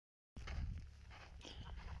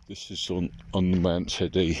This is on the Mount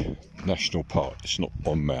Teddy National Park. It's not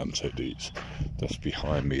on Mount Teddy, that's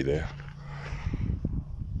behind me there,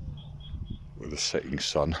 with the setting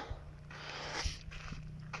sun.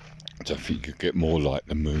 I don't think you could get more like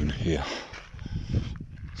the moon here.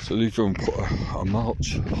 So they've even put a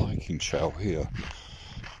March hiking trail here.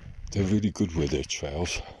 They're really good with their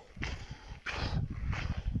trails.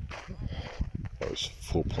 That was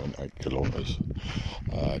 4.8 kilometres.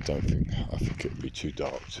 I think it'd be too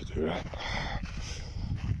dark to do that.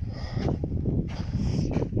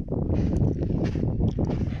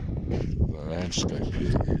 The landscape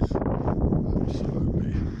here is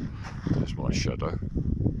absolutely, there's my shadow.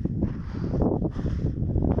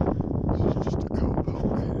 This is just a car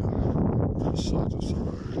park here on the side of the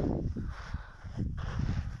road.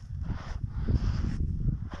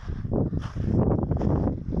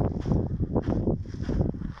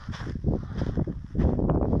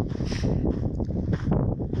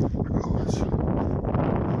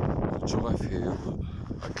 Drive here,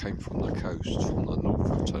 I came from the coast, from the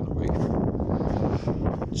north of Tenerife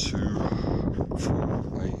through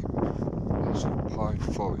a pine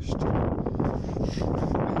forest.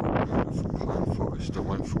 Beautiful pine forest. I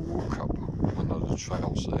went for a walk up one of the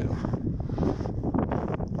trails there,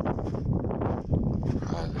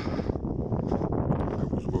 and it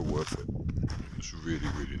was well worth it. It was really,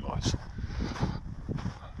 really nice.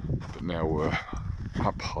 But now we're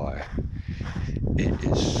up high. It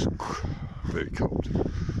is very cold.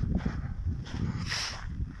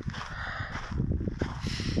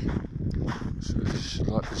 So it's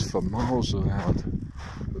like this for miles around.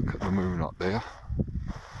 Look at the moon up there.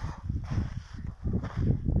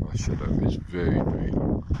 My shadow is very, very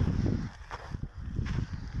long.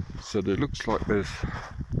 So it looks like they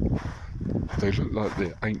look like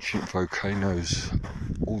the ancient volcanoes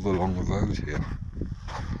all along the road here.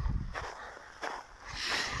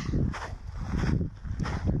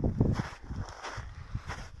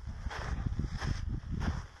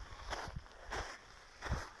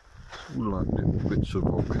 All like little bits of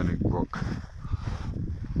volcanic rock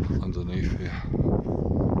underneath here.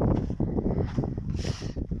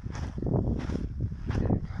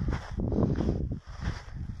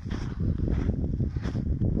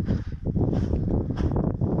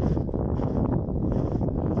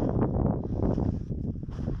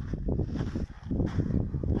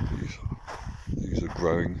 These are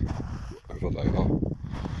growing wherever they are.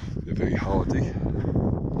 They're very hardy.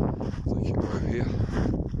 They can grow here.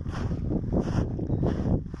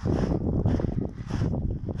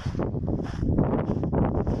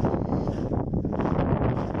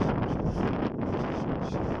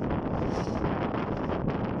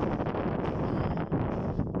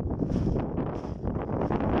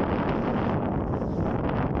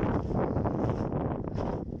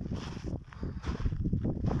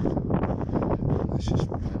 This is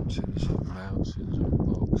mountains and mountains of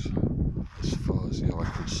rocks as far as the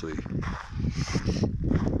eye can see.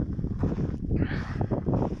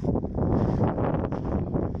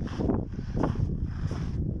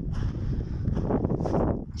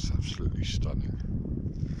 It's absolutely stunning.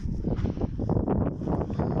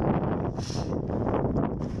 So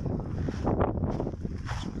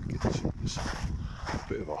we get to this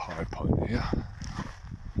bit of a high point here.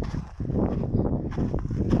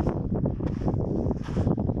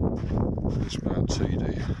 This Mount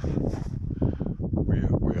Teddy.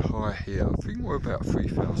 We're high here. I think we're about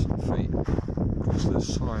 3,000 feet because there's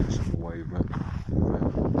signs on the way around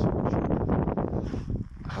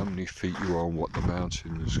how many feet you are and what the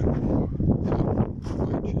mountain is called.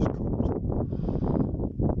 Range is called.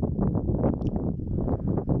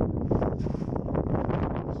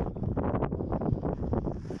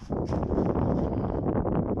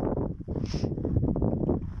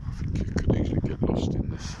 I think you could easily get lost in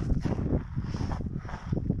this.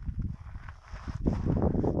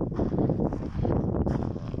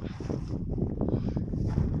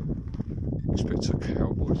 Expect